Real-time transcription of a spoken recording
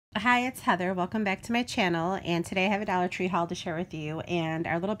Hi, it's Heather. Welcome back to my channel, and today I have a Dollar Tree haul to share with you, and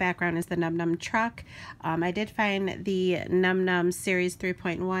our little background is the Num Num truck. I did find the Num Num Series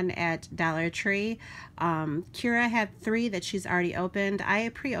 3.1 at Dollar Tree. Kira had 3 that she's already opened. I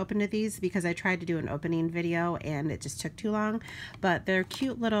pre-opened these because I tried to do an opening video and it just took too long, but they're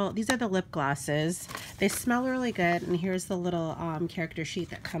cute little, these are the lip glosses. They smell really good, and here's the little character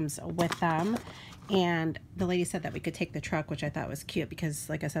sheet that comes with them. And the lady said that we could take the truck, which I thought was cute because,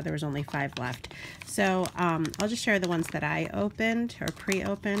 like I said, there was only 5 left. So I'll just share the ones that I opened or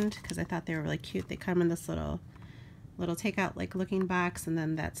pre-opened because I thought they were really cute. They come in this little takeout like looking box, and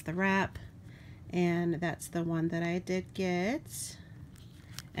then that's the wrap, and that's the one that I did get.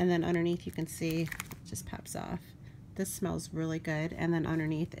 And then underneath you can see it just pops off. This smells really good, and then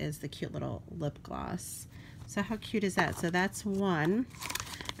underneath is the cute little lip gloss. So how cute is that? So that's one.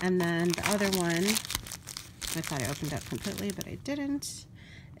 And then the other one, I thought I opened up completely, but I didn't,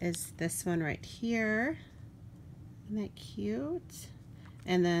 is this one right here. Isn't that cute?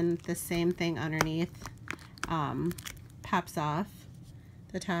 And then the same thing underneath pops off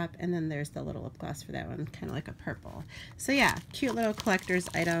the top, and then there's the little lip gloss for that one, kind of like a purple. So yeah, cute little collector's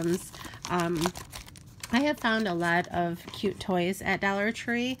items. I have found a lot of cute toys at Dollar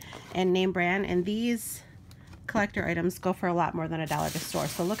Tree and name brand, and these collector items go for a lot more than $1 at the store,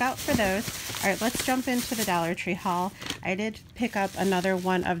 so look out for those. All right, let's jump into the Dollar Tree haul. I did pick up another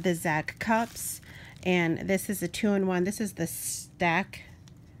one of the Zak cups, and this is a 2-in-1. This is the stack,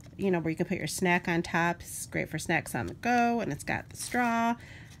 you know, where you can put your snack on top. It's great for snacks on the go, and it's got the straw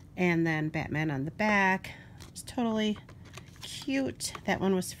and then Batman on the back. It's totally cute. That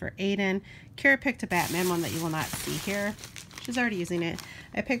one was for Aiden. Kira picked a Batman one that you will not see here. She's already using it.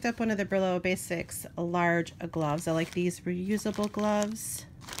 I picked up one of the Brillo Basics large gloves. I like these reusable gloves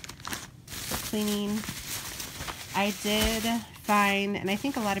for cleaning. I did find, and I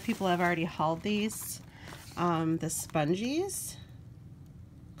think a lot of people have already hauled these, the Spongies.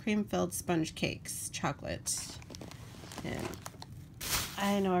 Cream-filled sponge cakes, chocolate. And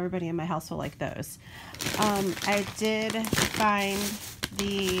I know everybody in my house will like those. I did find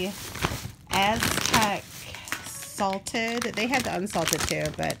the Aztec salted. They had the unsalted too,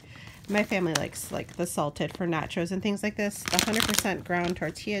 but my family likes like the salted for nachos and things like this. The 100% ground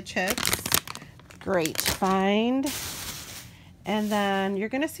tortilla chips, great find. And then you're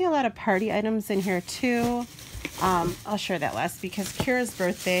gonna see a lot of party items in here too. I'll share that last because Kira's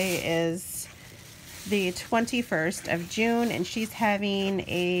birthday is the 21st of June, and she's having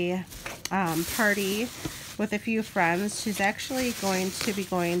a party with a few friends. She's actually going to be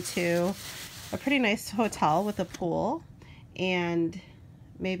going to a pretty nice hotel with a pool, and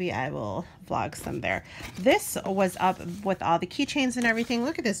maybe I will vlog some there. This was up with all the keychains and everything.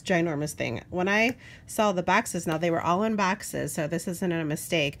 Look at this ginormous thing. When I saw the boxes, now they were all in boxes, so this isn't a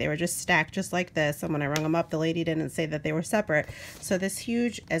mistake. They were just stacked just like this, and when I rung them up, the lady didn't say that they were separate. So this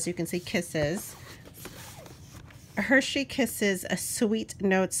huge, as you can see, Kisses. Hershey Kisses, a Sweet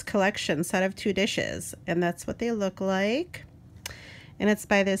Notes collection set of 2 dishes, and that's what they look like. And it's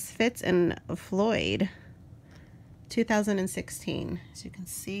by this Fitz and Floyd, 2016. As you can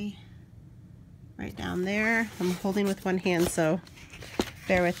see right down there. I'm holding with one hand, so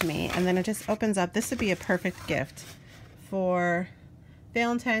bear with me. And then it just opens up. This would be a perfect gift for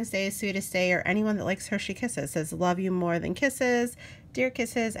Valentine's Day, Sweetest Day, or anyone that likes Hershey Kisses. It says, love you more than kisses. Dear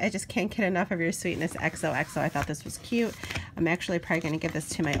Kisses, I just can't get enough of your sweetness, XOXO. I thought this was cute. I'm actually probably going to give this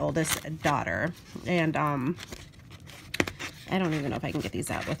to my oldest daughter. And I don't even know if I can get these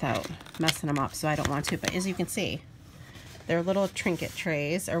out without messing them up, so I don't want to. But as you can see, they're little trinket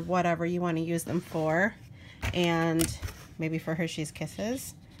trays or whatever you want to use them for, and maybe for Hershey's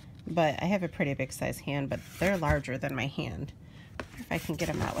Kisses. But I have a pretty big size hand, but they're larger than my hand. I wonder if I can get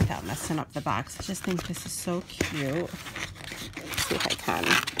them out without messing up the box. I just think this is so cute. Let's see if I can.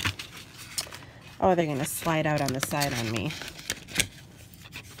 Oh, they're going to slide out on the side on me.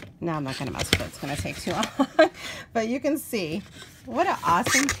 No, I'm not going to mess with it. It's going to take too long. But you can see, what an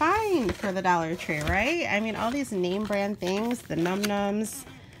awesome find for the Dollar Tree, right? I mean, all these name brand things, the Num Nums,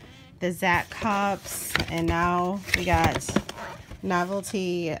 the Zak cups, and now we got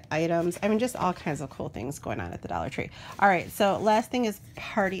novelty items. I mean, just all kinds of cool things going on at the Dollar Tree. All right, so last thing is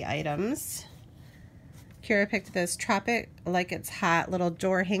party items. Kira picked this Tropic Like It's Hot little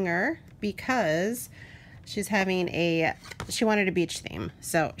door hanger because she's having she wanted a beach theme,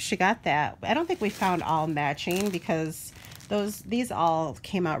 so she got that. I don't think we found all matching because these all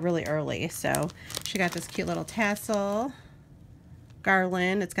came out really early. So she got this cute little tassel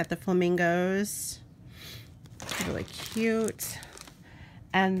garland. It's got the flamingos, really cute.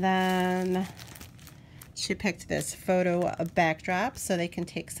 And then She picked this photo backdrop so they can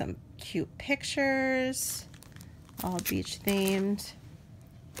take some cute pictures, all beach themed.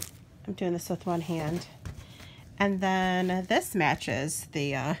 I'm doing this with one hand. And then this matches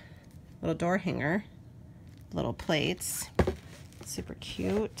the little door hanger, little plates, super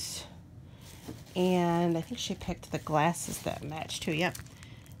cute. And I think she picked the glasses that match too. Yep,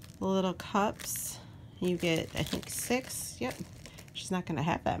 the little cups. You get, I think, 6. Yep, she's not gonna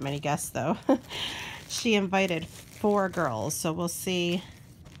have that many guests though. She invited 4 girls, so we'll see.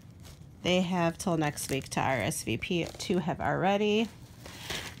 They have till next week to RSVP. 2 have already.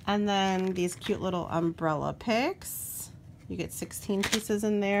 And then these cute little umbrella picks. You get 16 pieces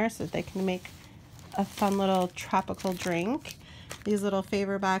in there so that they can make a fun little tropical drink. These little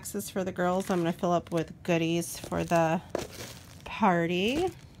favor boxes for the girls I'm going to fill up with goodies for the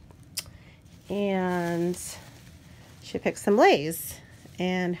party. And she picked some Lay's.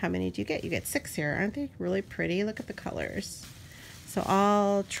 And how many do you get? You get 6 here. Aren't they really pretty? Look at the colors. So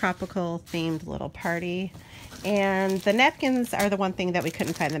all tropical themed little party. And the napkins are the one thing that we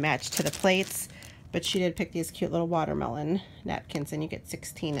couldn't find the match to the plates, but she did pick these cute little watermelon napkins, and you get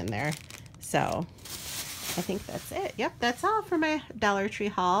 16 in there. So I think that's it. Yep, that's all for my Dollar Tree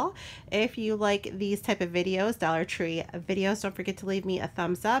haul. If you like these type of videos, Dollar Tree videos, don't forget to leave me a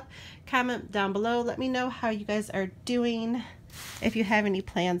thumbs up. Comment down below. Let me know how you guys are doing. If you have any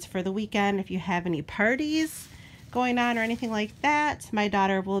plans for the weekend, if you have any parties going on or anything like that. My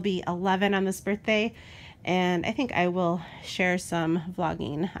daughter will be 11 on this birthday, and I think I will share some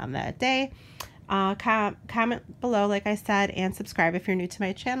vlogging on that day. Comment below, like I said, and subscribe if you're new to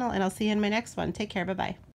my channel, and I'll see you in my next one. Take care. Bye-bye.